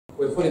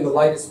we've put in the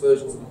latest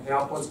versions of the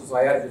PowerPoints because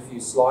I added a few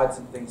slides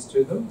and things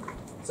to them.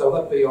 So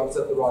will that be on, is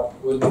that the right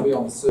word? Will be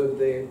on the server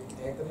there,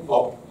 Anthony?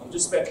 I'm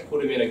just about to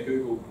put them in a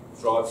Google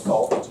Drive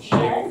folder to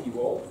share with you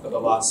all for the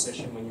last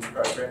session when you're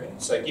programming.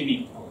 So give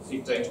me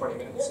 15, 20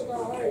 minutes.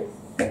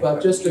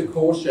 But just a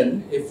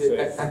caution, if it,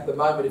 at the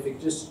moment, if you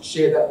just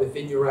share that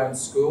within your own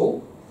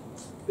school,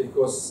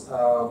 because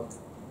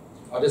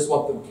I just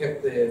want them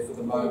kept there for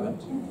the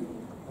moment.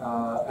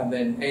 And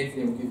then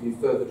Anthony will give you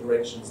further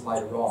directions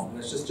later on. And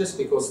it's just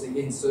because the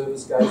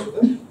in-service goes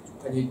with it,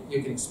 and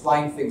you can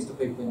explain things to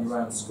people in your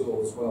own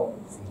school as well.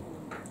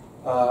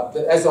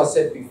 But as I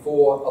said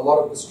before, a lot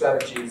of the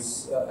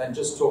strategies, and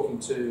just talking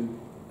to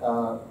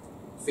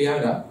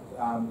Fiona,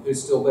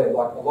 who's still there,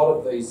 like a lot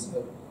of these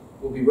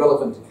will be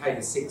relevant to K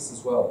to 6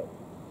 as well.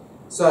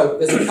 So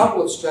there's a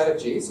couple of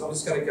strategies. I'm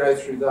just going to go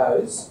through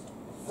those.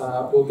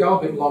 We'll go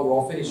a bit longer.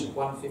 I'll finish at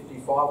 1:55,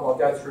 and I'll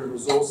go through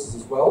resources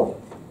as well.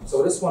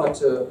 So I just wanted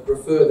to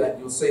refer that.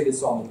 You'll see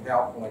this on the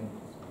PowerPoint.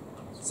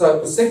 So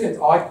the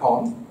second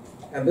icon,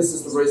 and this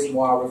is the reason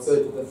why I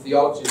referred to the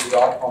theology of the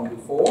icon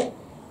before.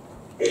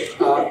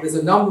 There's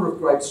a number of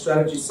great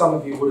strategies some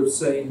of you would have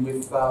seen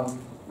with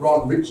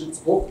Ron Richards'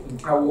 book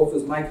and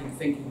co-authors, Making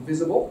Thinking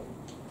Visible.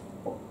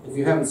 If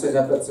you haven't seen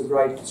that, that's a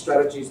great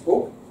strategies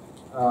book.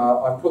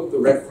 I put the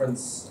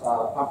reference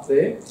up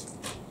there.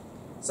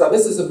 So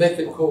this is a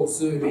method called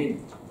Zoom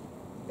In.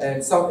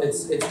 And so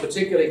it's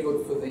particularly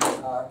good for the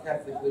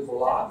Catholic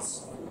liberal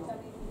arts.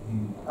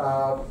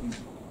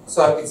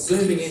 So it's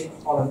zooming in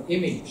on an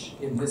image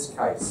in this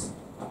case.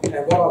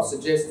 And what I've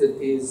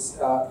suggested is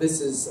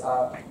this is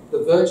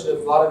the Virgin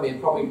of Vladimir,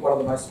 probably one of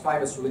the most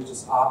famous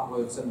religious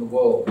artworks in the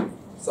world.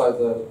 So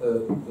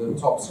the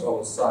top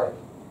scholars say.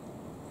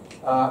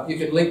 You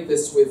can link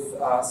this with,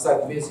 say,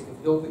 the music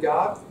of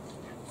Hildegard.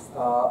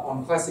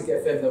 On Classic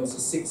FM, there was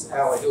a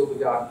 6-hour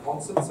Hildegard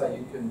concert, so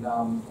you can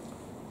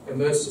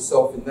immerse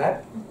yourself in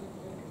that.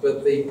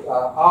 But the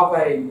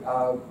Ave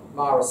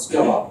Mara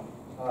Stella,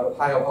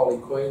 Hail Holy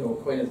Queen, or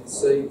Queen of the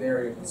Sea,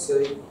 Mary of the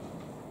Sea,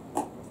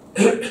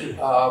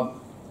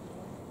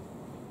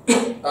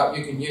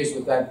 you can use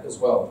with that as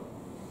well.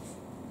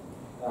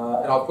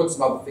 And I'll put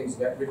some other things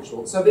about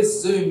ritual. So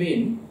this zoom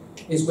in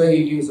is where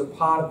you use a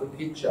part of the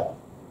picture.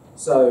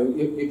 So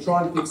you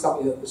try and pick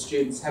something that the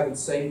students haven't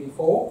seen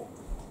before,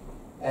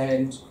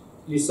 and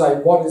you say,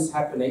 what is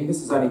happening?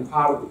 This is only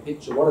part of the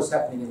picture. What is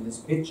happening in this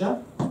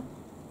picture?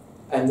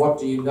 And what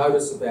do you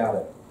notice about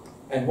it?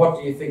 And what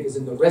do you think is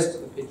in the rest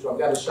of the picture? I'm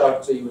going to show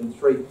it to you in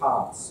 3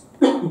 parts.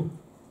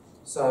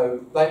 So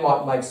they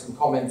might make some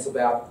comments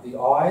about the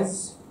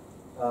eyes,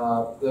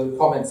 the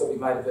comments that we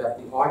made about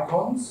the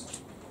icons.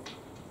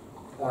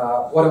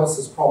 What else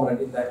is prominent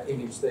in that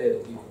image there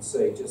that you can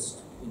see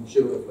just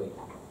intuitively?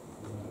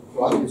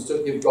 Right,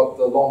 you've got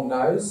the long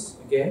nose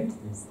again.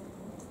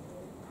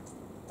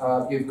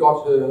 You've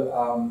got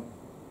her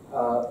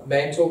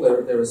mantle.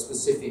 There are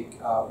specific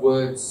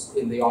words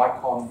in the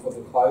icon for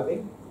the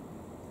clothing,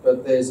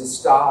 but there's a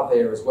star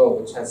there as well,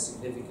 which has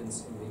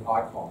significance in the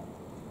icon.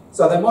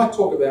 So they might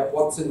talk about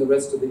what's in the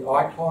rest of the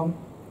icon.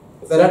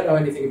 If they don't know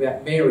anything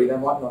about Mary, they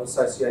might not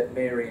associate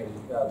Mary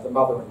and the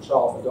mother and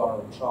child,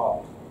 Madonna and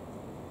child.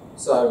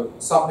 So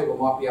some people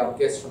might be able to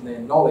guess from their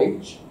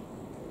knowledge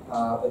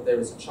that there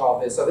is a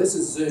child there. So this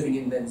is zooming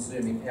in, then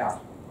zooming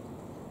out.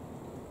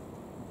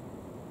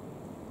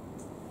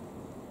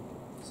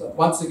 So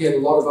once again, a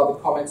lot of other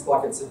comments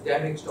like it's a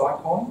damaged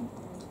icon.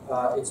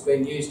 It's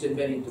been used in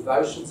many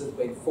devotions. It's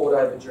been fought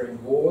over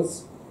during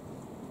wars.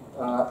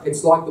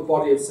 It's like the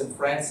body of St.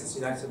 Francis.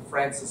 You know, St.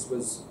 Francis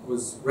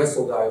was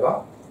wrestled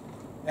over.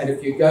 And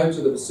if you go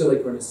to the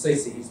Basilica in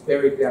Assisi, he's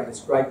buried down this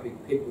great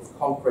big pit with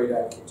concrete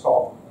over the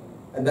top.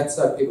 And that's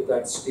so people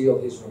don't steal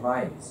his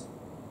remains.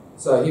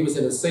 So he was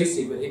in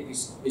Assisi, but he'd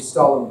be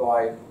stolen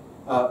by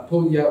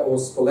Puglia or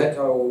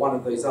Spoleto or one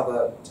of these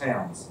other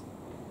towns.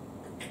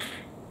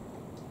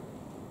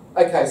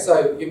 Okay,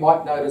 so you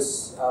might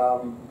notice,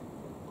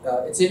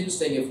 it's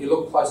interesting, if you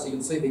look closely, you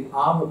can see the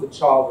arm of the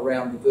child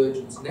around the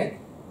Virgin's neck.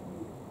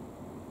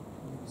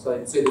 So you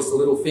can see there's the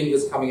little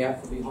fingers coming out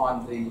from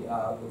behind the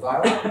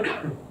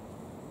veil.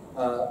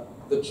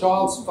 The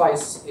child's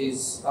face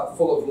is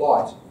full of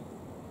light.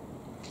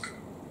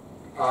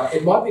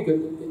 It might be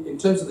good, in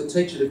terms of the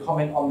teacher, to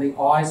comment on the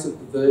eyes of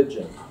the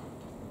Virgin,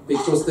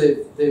 because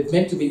they're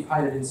meant to be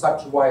painted in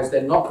such a way as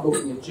they're not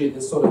looking at you,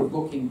 they're sort of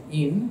looking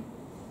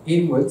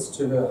inwards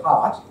to her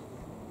heart.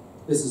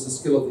 This is the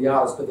skill of the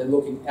artist, but they're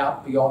looking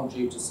out beyond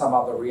you to some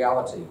other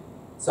reality.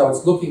 So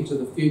it's looking to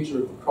the future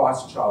of the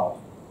Christ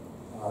child,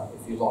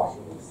 if you like.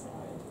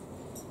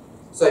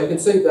 So you can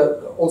see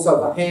that also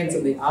the hands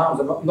and the arms,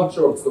 I'm not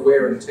sure if it's the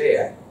wear and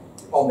tear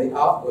on the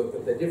artwork,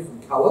 but they're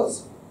different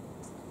colours.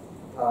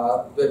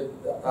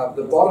 But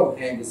the bottom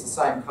hand is the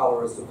same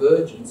colour as the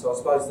Virgin, so I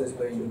suppose there's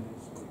been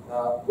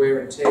wear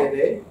and tear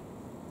there.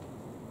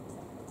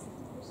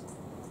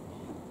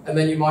 And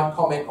then you might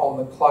comment on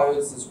the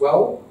clothes as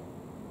well.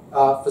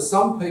 For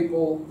some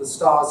people, the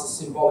stars are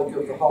symbolic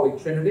of the Holy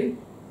Trinity.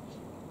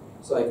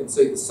 So you can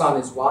see the sun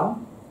is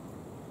one,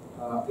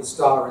 the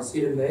star is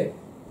hidden there.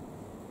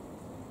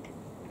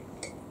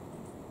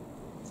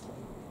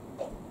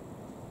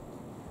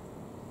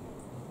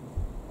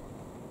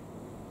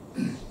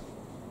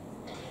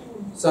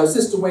 So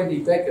Sister Wendy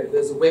Beckett,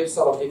 there's a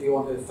website I'll give you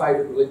on her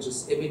favourite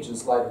religious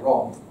images later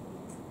on.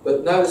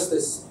 But notice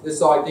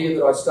this idea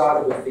that I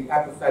started with, the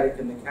apophatic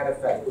and the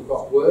cataphatic. We've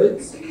got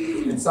words,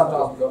 and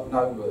sometimes we've got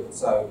no words.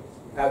 So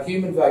our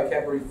human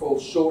vocabulary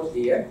falls short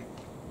here.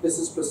 This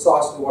is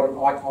precisely what an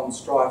icon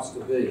strives to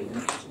be, an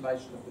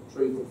intimation of the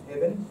truth of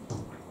heaven,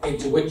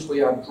 into which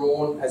we are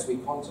drawn as we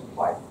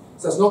contemplate.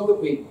 So it's not that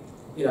we're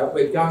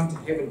going to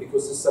heaven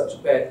because it's such a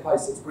bad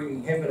place. It's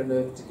bringing heaven and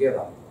earth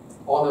together,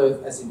 on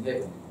earth as in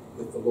heaven,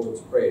 with the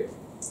Lord's Prayer.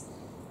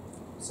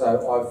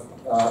 So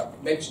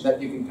I've mentioned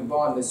that you can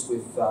combine this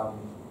with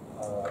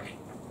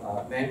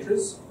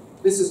mantras.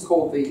 This is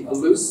called the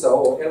Elusa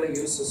or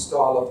Eliusa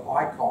style of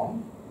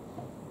icon,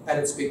 and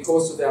it's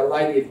because of Our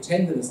Lady of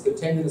Tenderness, the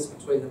tenderness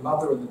between the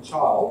mother and the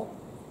child.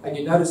 And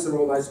you notice they're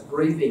almost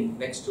breathing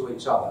next to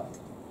each other.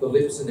 The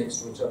lips are next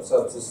to each other,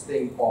 so it's this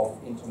thing of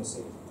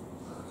intimacy.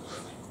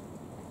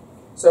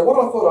 So what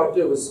I thought I'd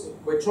do is,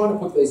 we're trying to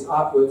put these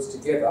artworks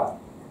together,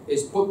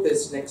 is put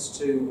this next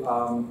to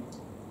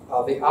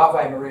the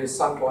Ave Maria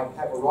sung by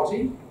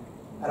Pavarotti,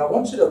 and I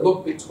want you to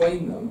look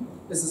between them.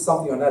 This is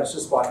something I noticed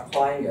just by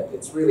playing it.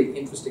 It's really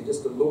interesting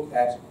just to look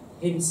at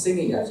him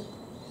singing it,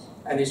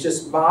 and it's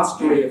just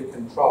mastery of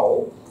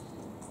control.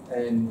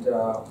 And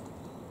so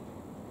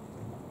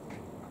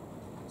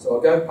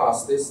I'll go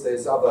past this.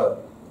 There's other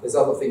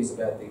things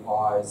about the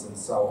eyes and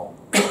so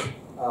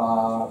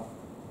on.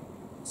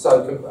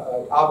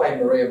 Ave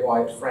Maria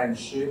by Franz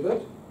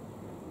Schubert.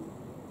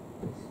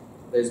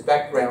 There's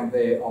background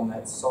there on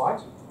that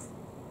site.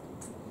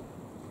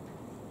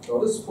 So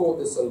I'll just forward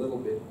this a little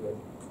bit. But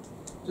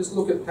just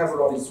look at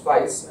Pavarotti's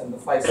face and the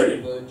face of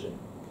the Virgin.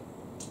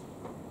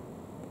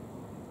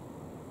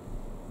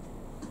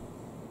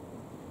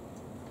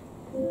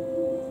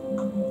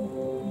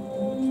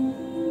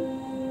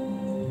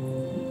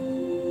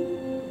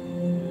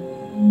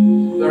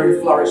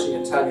 Very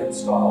flourishing Italian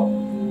style.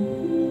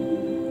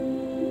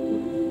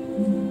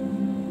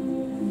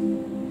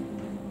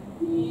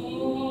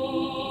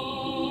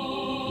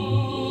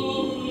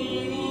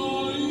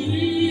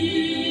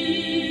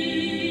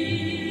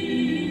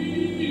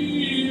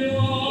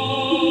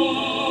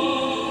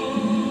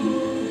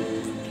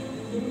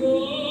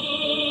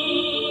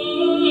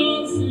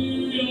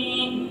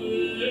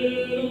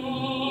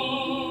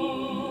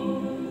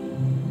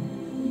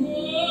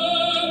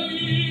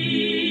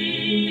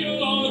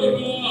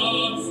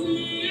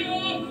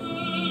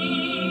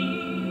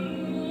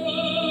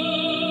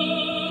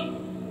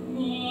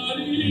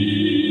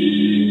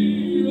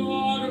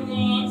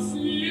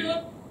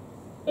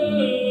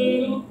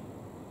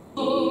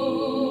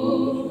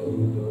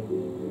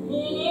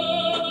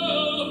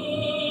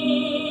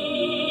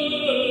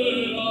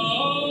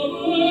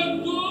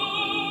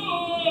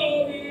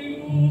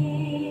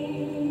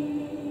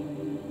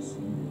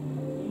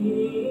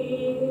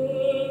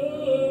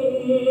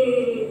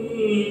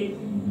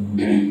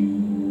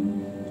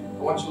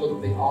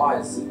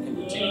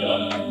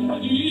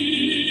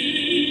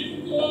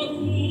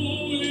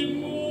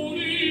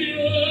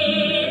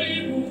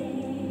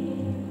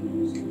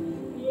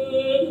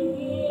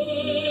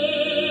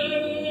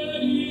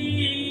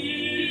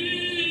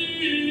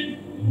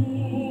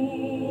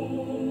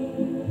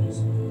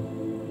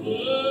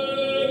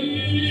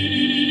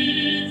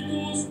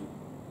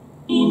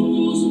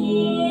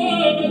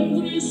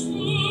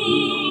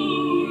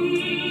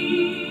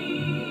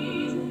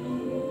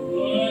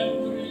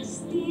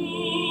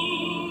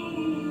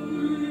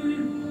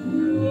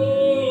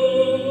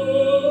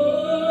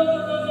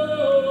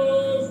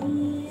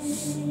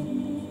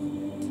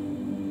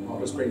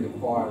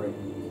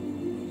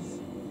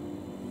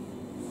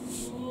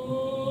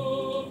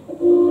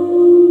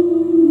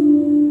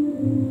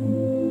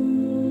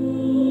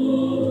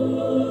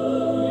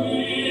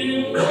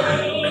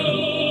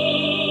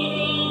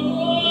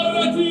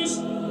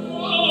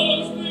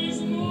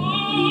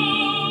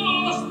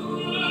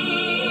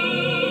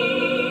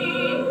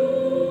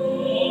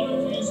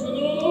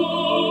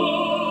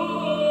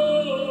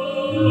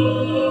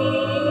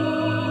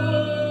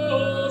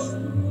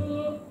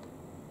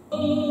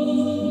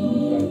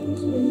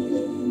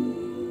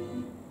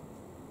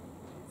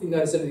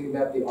 Notice anything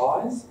about the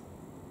eyes?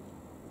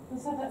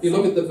 If you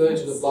look at the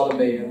Virgin of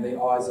Vladimir and the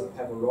eyes of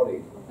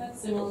Pavarotti.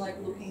 That's similar, like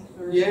looking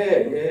through.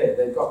 Yeah,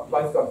 they've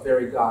both got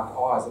very dark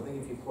eyes. I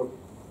think if you put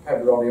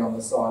Pavarotti on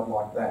the side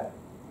like that,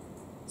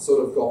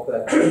 sort of got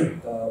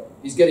that.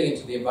 He's getting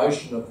into the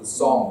emotion of the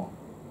song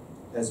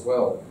as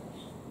well.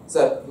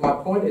 So my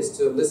point is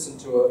to listen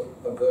to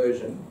a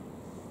version.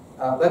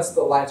 That's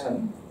the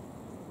Latin.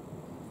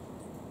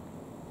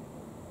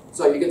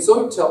 So you can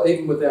sort of tell,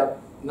 even without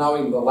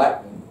knowing the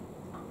Latin,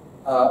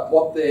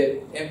 what they're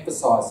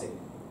emphasising.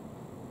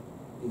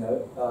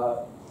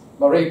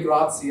 Maria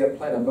Grazia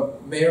Plena,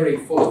 Mary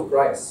full of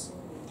grace.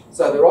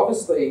 So they're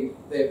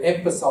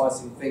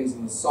emphasising things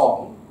in the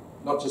song,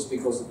 not just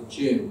because of the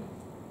tune.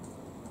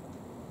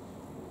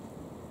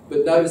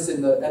 But notice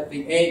at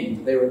the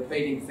end, they're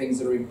repeating things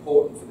that are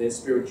important for their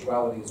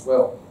spirituality as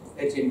well.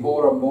 Et in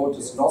hora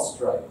mortis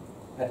nostrae,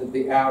 and at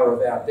the hour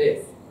of our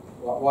death.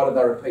 Why do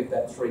they repeat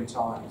that 3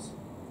 times?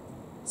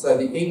 So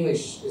the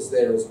English is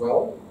there as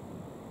well.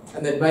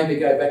 And then maybe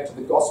go back to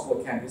the gospel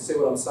account. You see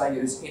what I'm saying?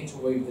 You just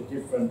interweave the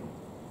different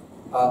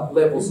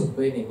levels of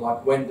meaning,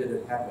 like when did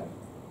it happen?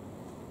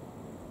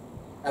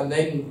 And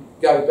then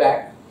go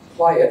back,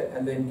 play it,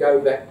 and then go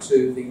back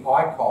to the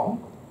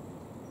icon.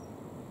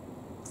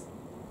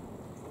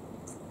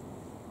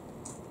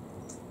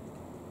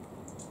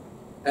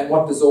 And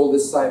what does all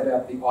this say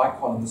about the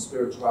icon and the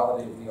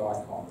spirituality of the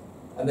icon?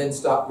 And then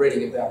start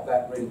reading about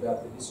that, read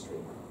about the history.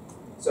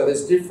 So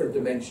there's different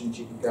dimensions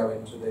you can go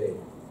into there.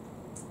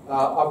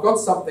 I've got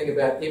something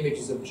about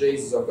images of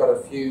Jesus. I've got a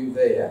few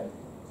there.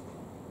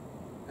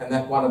 And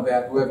that one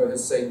about whoever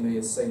has seen me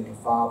has seen the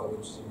Father,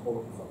 which is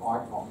important for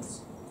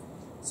icons.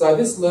 So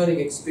this Learning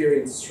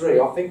Experience 3,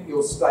 I think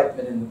your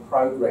statement in the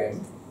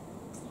program,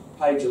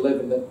 page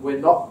 11, that we're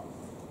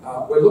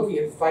looking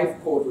at faith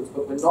portraits,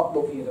 but we're not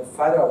looking at a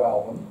photo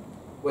album.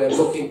 We're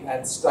looking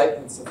at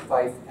statements of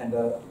faith and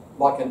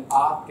like an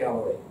art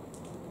gallery,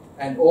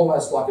 and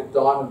almost like a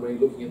diamond where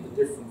you're looking at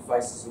the different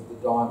faces of the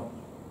diamond.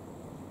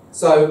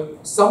 So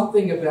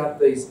something about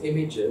these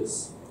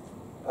images,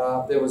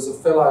 there was a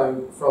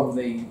fellow from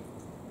the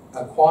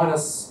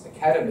Aquinas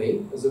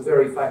Academy, there's a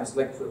very famous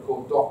lecturer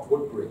called Doc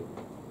Woodbury,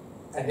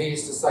 and he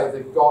used to say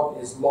that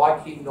God is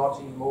likey,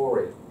 notty,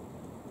 mori,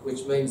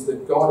 which means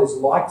that God is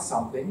like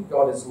something,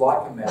 God is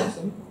like a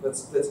mountain.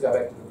 Let's go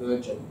back to the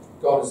Virgin.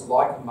 God is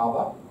like a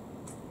mother,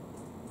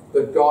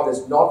 but God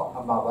is not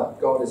a mother,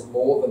 God is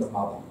more than a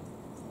mother.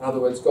 In other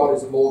words, God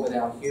is more than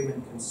our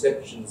human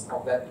conceptions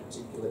of that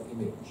particular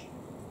image.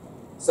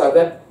 So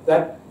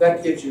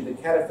that gives you the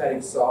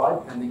cataphatic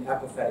side and the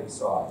apophatic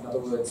side. In other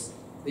words,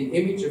 the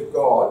image of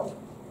God,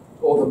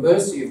 or the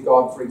mercy of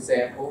God, for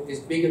example, is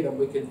bigger than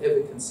we can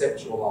ever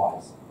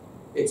conceptualise.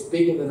 It's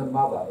bigger than a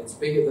mother. It's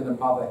bigger than a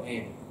mother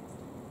hen.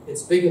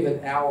 It's bigger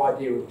than our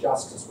idea of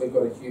justice. We've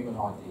got a human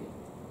idea.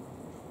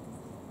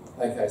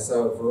 Okay,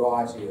 so a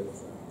variety of...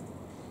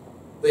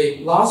 The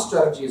last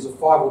strategy is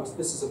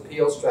this is a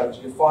PL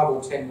strategy, a 5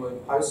 or 10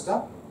 word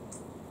poster.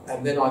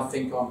 And then I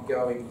think I'm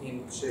going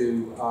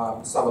into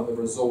some of the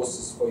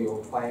resources for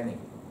your planning.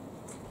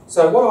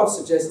 So what I've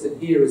suggested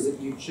here is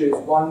that you choose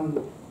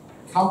one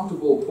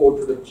comfortable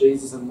portrait of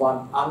Jesus and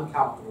one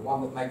uncomfortable,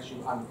 one that makes you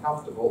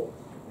uncomfortable,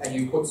 and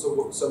you put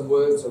some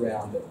words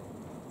around it.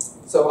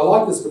 So I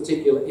like this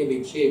particular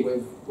image here.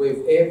 We've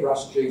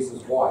airbrushed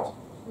Jesus white.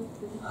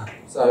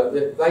 So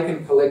that they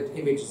can collect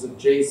images of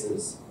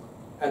Jesus,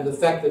 and the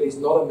fact that he's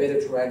not a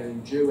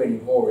Mediterranean Jew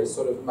anymore is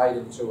sort of made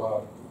into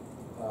a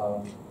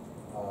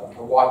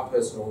white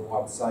person or a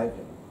white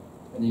saviour.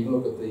 And you can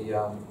look at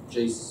the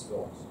Jesus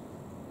films.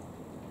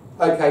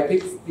 Okay,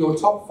 pick your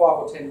top 5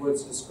 or 10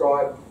 words to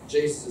describe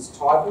Jesus'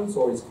 titles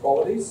or his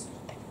qualities: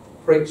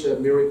 preacher,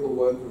 miracle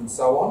worker, and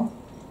so on.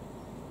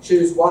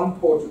 Choose one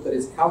portrait that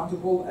is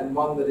comfortable and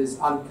one that is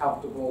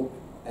uncomfortable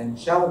and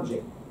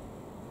challenging,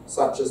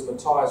 such as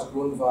Matthias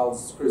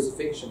Grunwald's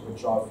crucifixion,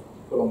 which I've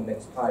put on the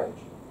next page.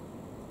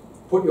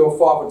 Put your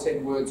 5 or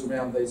 10 words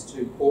around these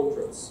two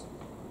portraits.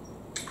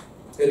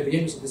 It'd be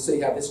interesting to see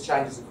how this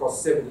changes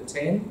across 7 to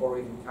 10 or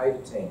even K to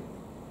 10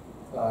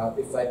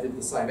 if they did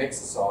the same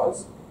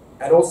exercise.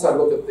 And also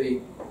look at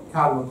the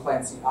Cardinal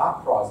Clancy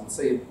Art Prize and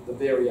see the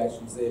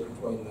variations there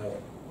between the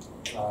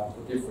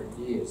different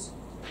years.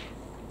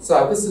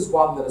 So this is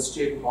one that a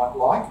student might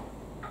like,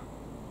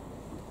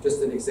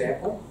 just an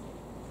example.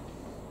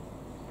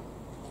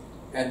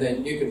 And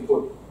then you can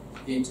put,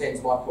 the Year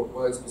 10s might put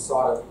words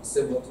beside it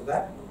similar to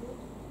that.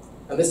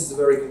 And this is a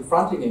very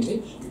confronting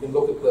image. You can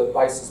look at the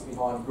basis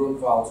behind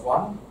Grunwald's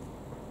one.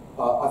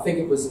 I think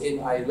it was in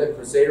a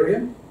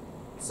leprosarium.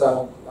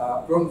 So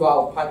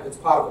Grunwald, it's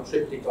part of a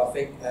triptych, I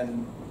think,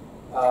 and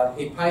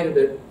he painted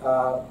it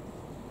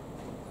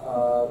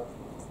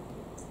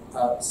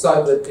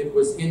so that it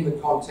was in the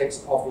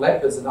context of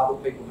lepers and other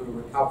people who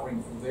were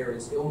recovering from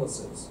various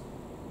illnesses.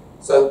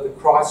 So that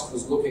the Christ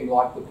was looking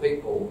like the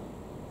people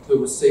who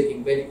were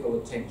seeking medical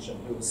attention,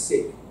 who were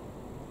sick,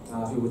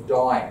 who were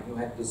dying, who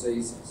had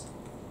diseases.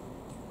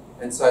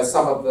 And so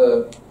some of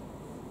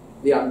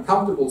the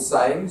uncomfortable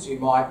sayings you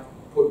might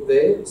put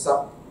there,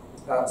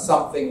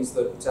 some things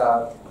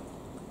that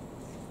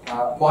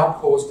might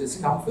cause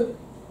discomfort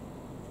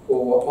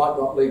or might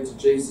not lead to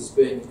Jesus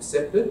being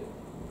accepted.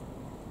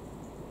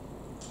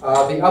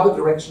 The other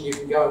direction you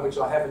can go, in which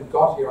I haven't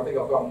got here, I think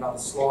I've got another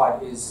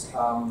slide, is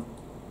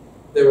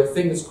there are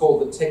things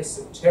called the texts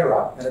of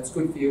terror, and it's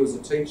good for you as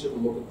a teacher to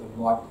look at them,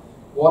 like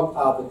what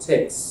are the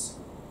texts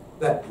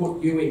that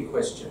put you in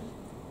question?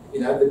 You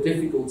know, the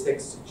difficult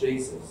texts of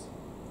Jesus.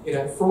 You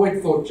know,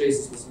 Freud thought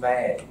Jesus was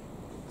mad,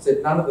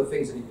 said none of the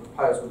things that he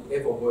proposed would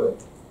ever work.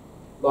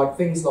 Like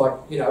things like,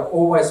 you know,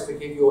 always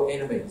forgive your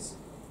enemies.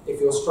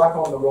 If you're struck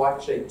on the right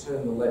cheek,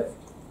 turn the left.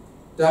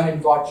 Don't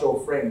invite your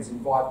friends,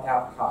 invite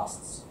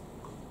outcasts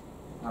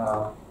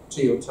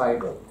to your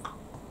table.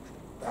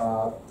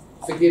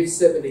 Forgive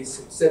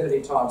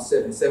 70 times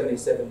 7,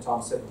 77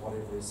 times 7,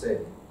 whatever he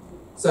said.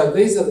 So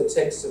these are the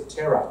texts of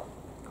terror.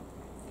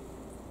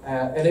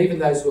 And even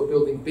those who are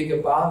building bigger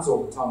barns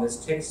all the time,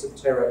 there's texts of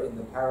terror in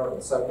the parable.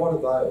 So what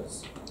are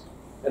those?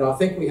 And I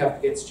think we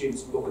have to get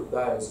students to look at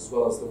those as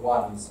well as the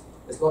ones.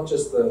 It's not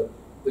just the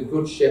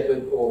good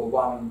shepherd or the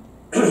one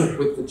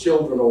with the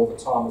children all the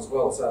time as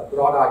well. So,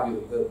 but I'd argue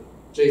that the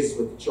Jesus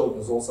with the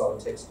children is also a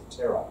text of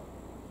terror.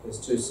 There's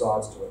two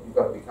sides to it. You've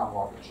got to become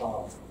like a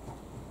child.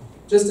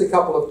 Just a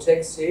couple of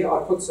texts here.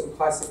 I put some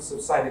classics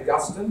of St.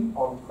 Augustine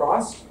on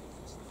Christ.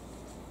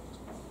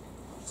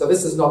 So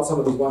this is not some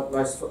of the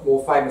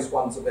more famous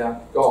ones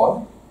about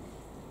God.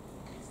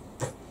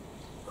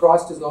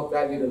 Christ is not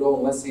valued at all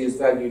unless he is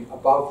valued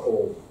above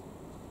all.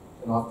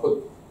 And I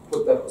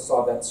put that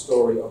beside that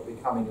story of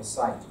becoming a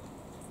saint.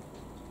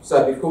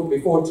 So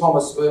before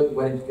Thomas Merton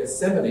went into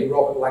Gethsemane,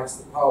 Robert Lax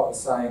the poet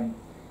was saying,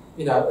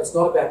 you know, it's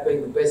not about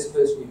being the best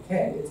person you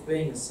can, it's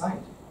being a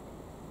saint.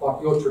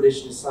 Like your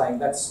tradition is saying,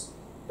 that's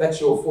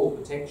your full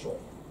potential.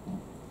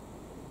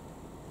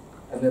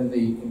 And then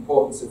the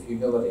importance of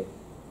humility.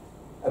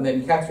 And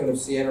then Catherine of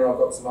Siena, I've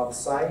got some other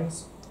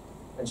sayings.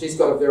 And she's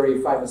got a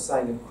very famous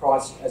saying of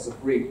Christ as a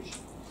bridge.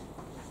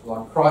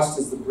 Like Christ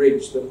is the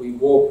bridge that we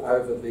walk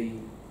over the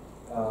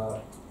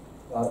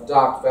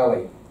dark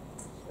valley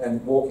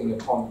and walking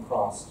upon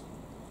Christ.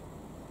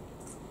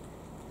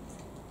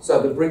 So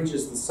the bridge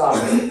is the Son,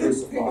 the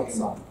crucified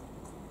Son.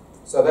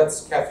 So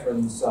that's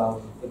Catherine's,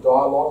 the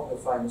dialogue, her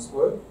famous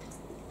work.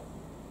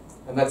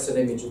 And that's an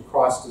image of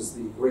Christ as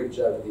the bridge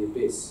over the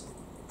abyss.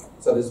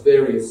 So there's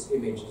various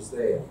images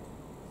there.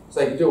 So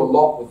you can do a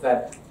lot with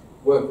that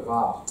work of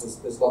art.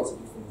 There's lots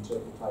of different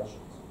interpretations.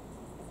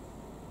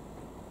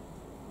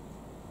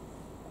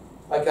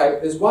 Okay,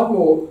 there's one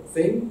more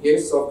thing.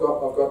 Yes, I've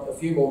got a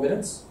few more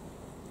minutes.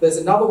 There's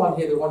another one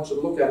here that I want you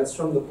to look at. It's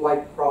from the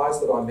Blake Prize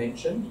that I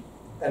mentioned.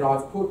 And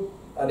I've put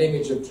an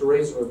image of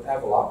Teresa of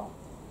Avila,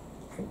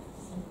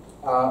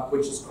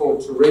 which is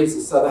called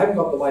Teresa. So they haven't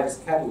got the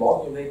latest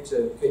catalogue. You need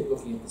to keep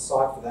looking at the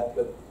site for that.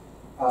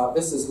 But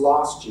this is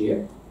last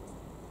year.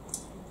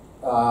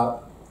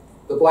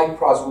 The Blake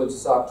Prize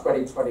Religious Art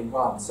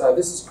 2021. So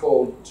this is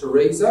called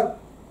Teresa,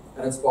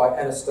 and it's by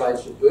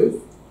Anastasia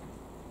Booth.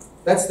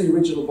 That's the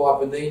original by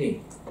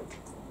Bernini.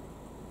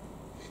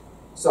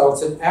 So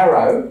it's an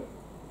arrow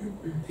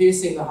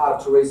piercing the heart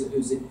of Teresa,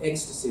 who's in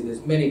ecstasy.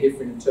 There's many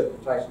different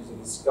interpretations of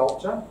this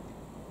sculpture.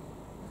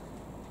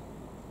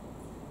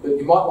 But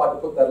you might like to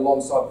put that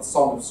alongside the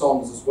Song of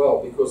Songs as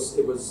well, because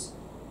it was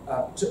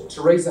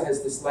Teresa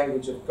has this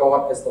language of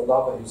God as the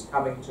lover who's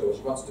coming to her.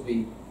 She wants to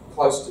be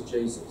close to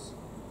Jesus.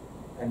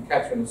 And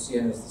Catherine of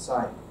Siena is the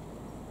same.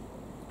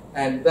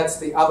 And that's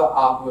the other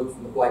artwork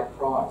from the Blake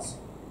Prize.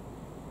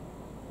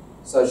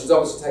 So she's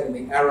obviously taken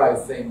the arrow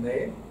theme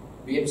there.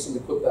 It'd be interesting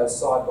to put those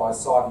side by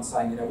side and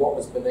saying, you know, what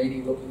was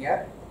Bernini looking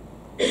at?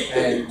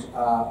 And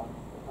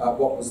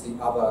what was the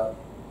other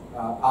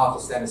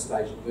artist,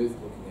 Anastasia Booth,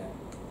 looking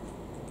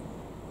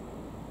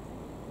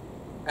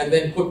at? And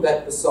then put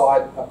that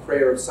beside a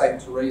prayer of St.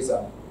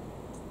 Teresa.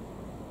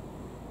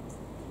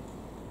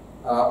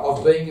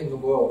 Of being in the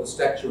world, the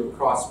statue of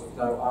Christ with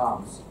no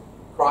arms.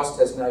 Christ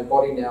has no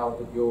body now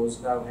but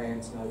yours, no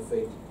hands, no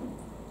feet.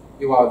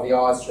 You are the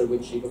eyes through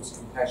which he looks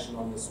compassion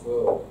on this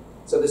world.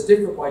 So there's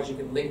different ways you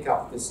can link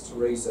up this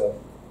Teresa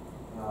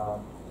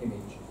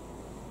image.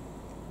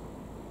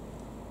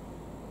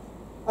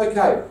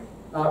 Okay,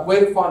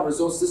 where to find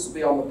resources? This will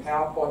be on the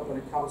PowerPoint when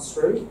it comes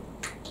through.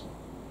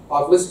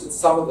 I've listed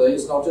some of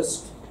these and I'll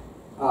just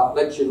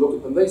let you look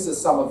at them. These are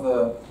some of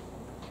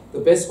the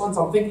best ones.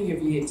 I'm thinking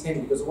of Year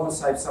 10 because I want to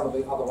save some of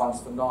the other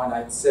ones for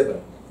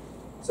 987.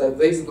 So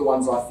these are the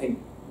ones I think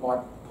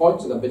might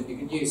point to them, but you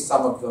can use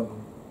some of them.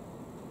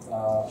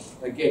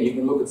 Again, you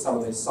can look at some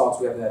of these sites.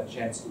 We haven't had a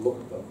chance to look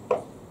at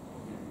them.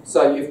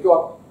 So you've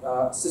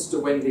got Sister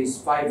Wendy's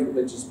favourite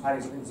religious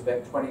paintings. I think there's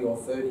about 20 or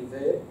 30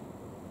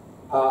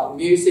 there.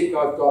 Music,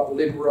 I've got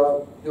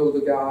Libra,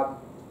 Hildegard,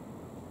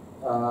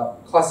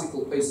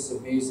 classical pieces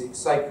of music,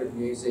 sacred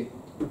music.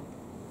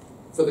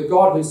 For the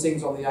God Who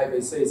Sings on the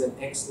ABC is an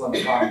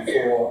excellent one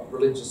for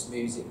religious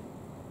music.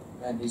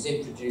 And he's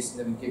introducing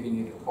them and giving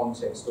you the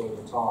context all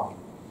the time.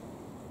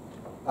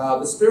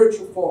 The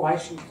spiritual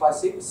formation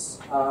classics,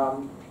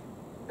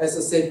 as I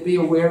said, be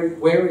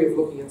wary of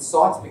looking at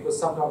sites because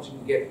sometimes you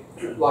can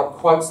get like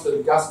quotes that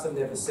Augustine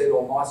never said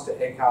or Meister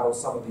Eckhart or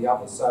some of the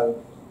others.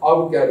 So I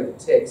would go to the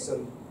text,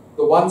 and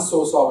the one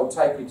source I would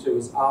take you to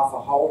is Arthur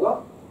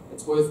Holder.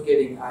 It's worth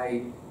getting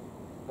a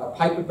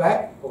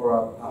paperback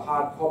or a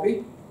hard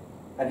copy,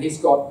 and he's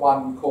got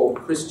one called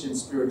Christian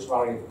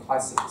Spirituality of the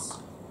Classics.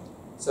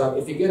 So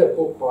if you get a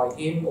book by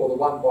him or the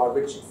one by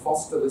Richard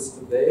Foster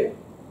listed there,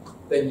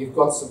 then you've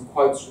got some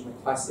quotes from the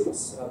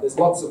classics. There's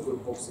lots of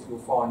good books that you'll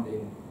find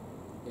in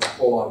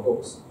Pauline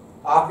books.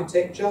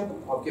 Architecture,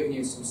 I've given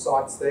you some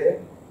sites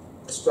there,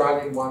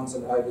 Australian ones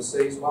and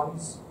overseas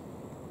ones.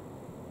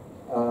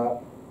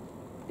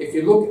 If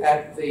you look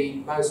at the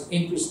most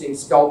interesting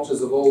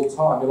sculptures of all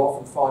time, you'll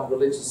often find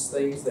religious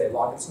themes there.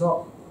 Like it's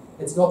not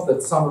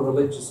that some are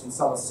religious and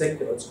some are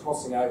secular, it's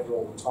crossing over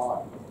all the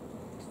time.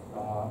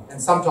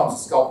 And sometimes the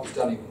sculptors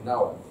don't even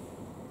know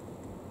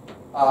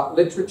it.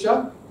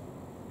 Literature.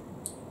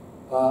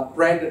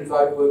 Brandon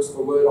Vogt works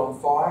for Word on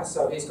Fire,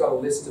 so he's got a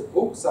list of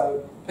books.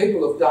 So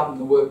people have done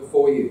the work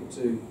for you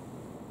to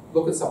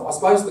look at some. I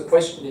suppose the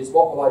question is,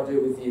 what will I do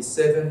with Year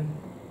 7?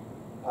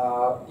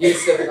 Year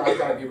 7 are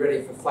going to be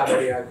ready for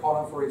Flannery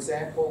O'Connor, for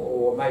example,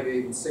 or maybe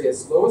even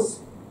C.S. Lewis.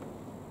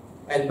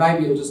 And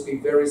maybe it'll just be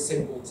very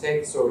simple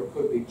text, or it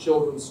could be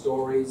children's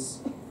stories.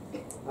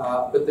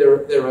 But there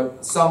are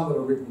some that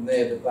are written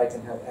there that they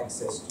can have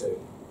access to.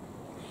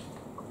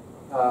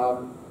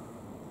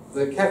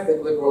 The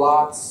Catholic Liberal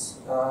Arts,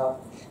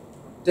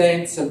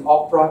 dance and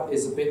opera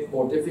is a bit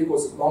more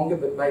difficult, it's longer,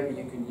 but maybe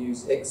you can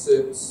use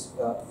excerpts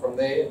from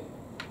there.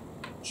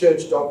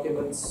 Church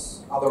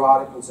documents, other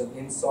articles and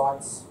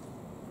insights.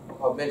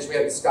 I've mentioned we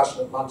had a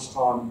discussion at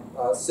lunchtime.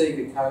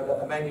 Siga Coda,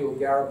 Emmanuel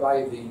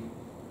Garibay, the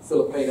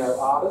Filipino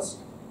artist,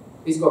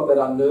 he's got that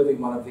unnerving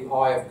one of the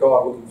eye of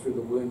God looking through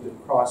the wound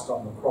of Christ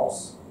on the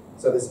cross.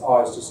 So this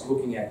eye is just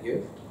looking at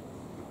you.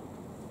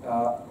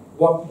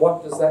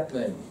 What does that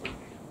mean?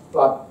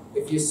 But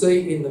if you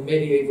see in the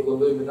medieval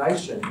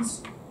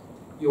illuminations,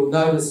 you'll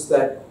notice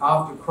that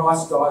after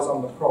Christ dies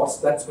on the cross,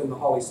 that's when the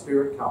Holy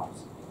Spirit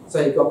comes. So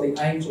you've got the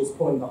angels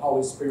pulling the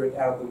Holy Spirit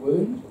out of the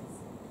wound,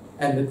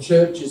 and the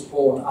church is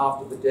born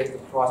after the death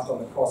of Christ on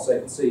the cross. So you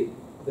can see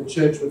the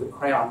church with the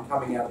crown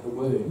coming out of the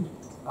wound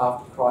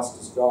after Christ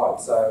has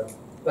died. So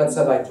that's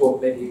how they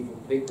taught medieval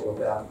people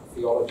about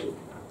theology.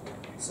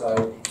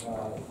 So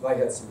they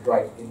had some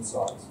great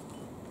insights.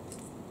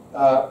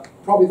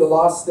 Probably the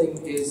last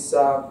thing is,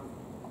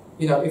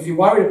 if you're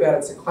worried about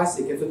it's a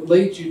classic, if it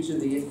leads you to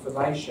the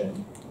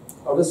information,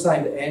 I was just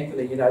saying to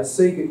Anthony,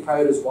 Siga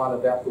Coda's one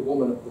about the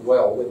woman at the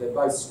well, where they're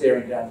both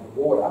staring down in the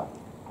water.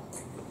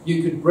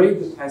 You could read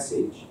the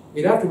passage.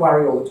 You don't have to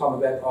worry all the time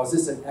about, is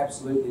this an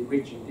absolutely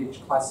rich and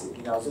ditch classic?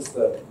 Is this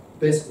the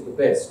best of the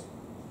best?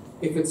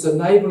 If it's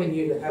enabling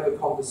you to have a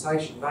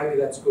conversation, maybe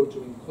that's good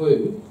to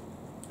include,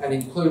 and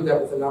include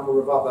that with a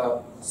number of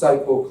other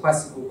so-called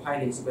classical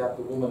paintings about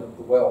the woman at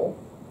the well,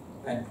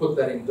 and put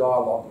that in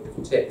dialogue with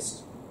the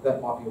text.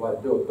 That might be a way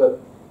to do it.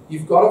 But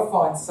you've got to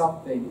find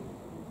something,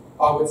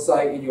 I would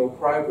say, in your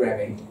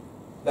programming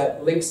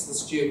that links the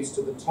students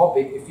to the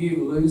topic. If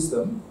you lose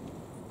them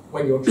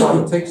when you're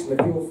trying to teach them,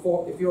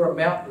 if you're a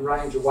mountain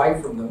range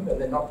away from them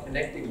and they're not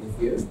connecting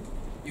with you,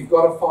 you've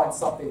got to find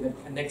something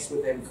that connects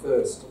with them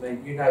first. I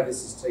mean,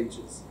 this as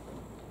teachers.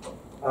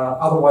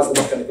 Otherwise,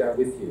 they're not going to go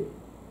with you.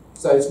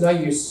 So it's no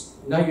use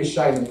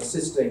showing them the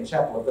Sistine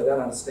Chapel if they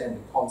don't understand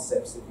the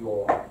concepts that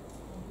you're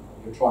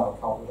trying to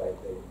cultivate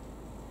there.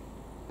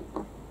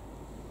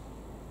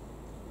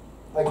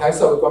 Okay,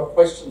 so we've got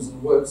questions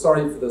and work.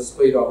 Sorry for the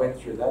speed I went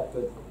through that,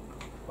 but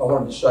I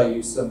wanted to show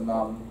you some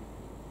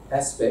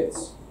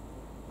aspects.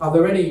 Are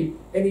there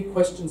any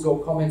questions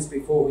or comments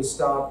before we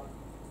start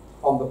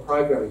on the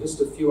program?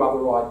 Just a few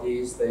other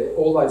ideas there.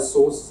 All those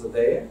sources are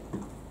there.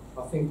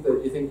 I think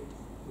that you think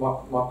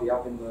might be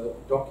up in the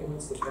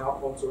documents, the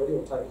PowerPoints already,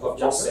 or take it off. I've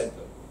just sent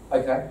them.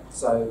 Okay,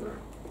 so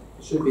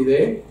it should be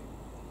there.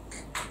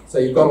 So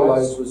you've got all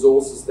those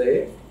resources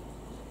there.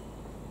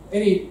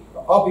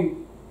 I'll be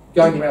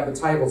going around the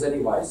tables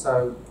anyway,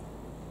 so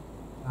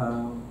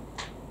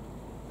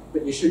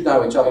but you should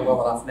know each other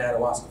well enough now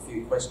to ask a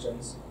few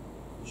questions.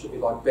 You should be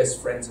like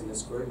best friends in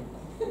this group.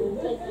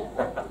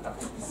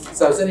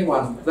 So is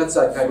anyone, that's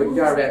okay, we can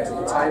go around to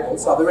the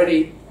tables. Are there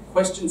any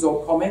questions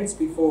or comments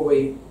that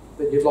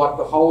you'd like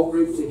the whole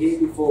group to hear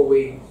before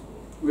we're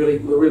really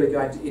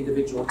going to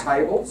individual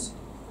tables?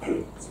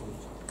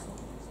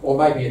 Or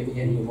maybe at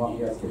the end you might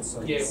be able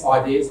to get some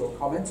ideas or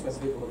comments when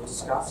people have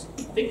discussed.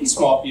 I think this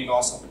might be a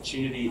nice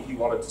opportunity if you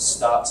wanted to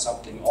start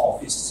something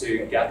off, is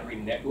to gather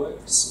in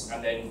networks,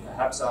 and then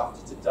perhaps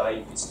after today,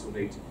 if you still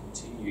need to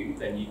continue,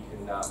 then you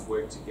can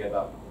work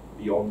together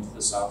beyond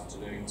this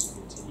afternoon to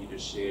continue to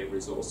share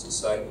resources.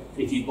 So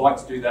if you'd like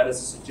to do that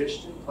as a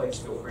suggestion, please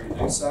feel free to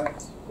do so,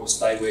 or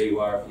stay where you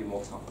are if you're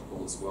more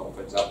comfortable as well.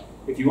 But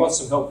if you want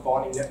some help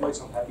finding networks,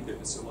 I'm happy to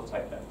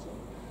facilitate that.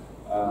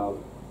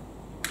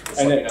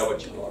 Let me know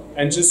what you like.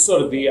 And just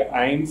sort of the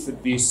aim for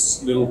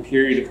this little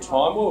period of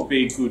time, what would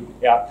be a good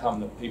outcome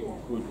that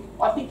people could?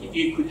 I think if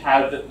you could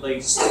have at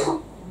least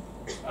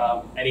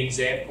an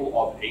example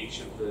of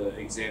each of the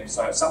exams,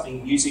 so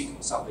something music,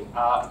 something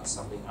art,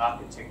 something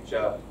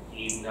architecture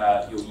in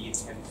your Year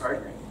 10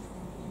 program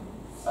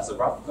as a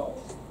rough goal.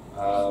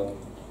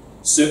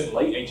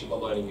 Certainly each of the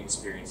learning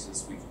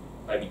experiences with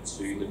maybe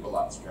 2 liberal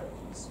arts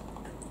strategies,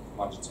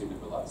 1 to 2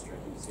 liberal arts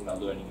strategies in a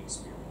learning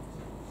experience.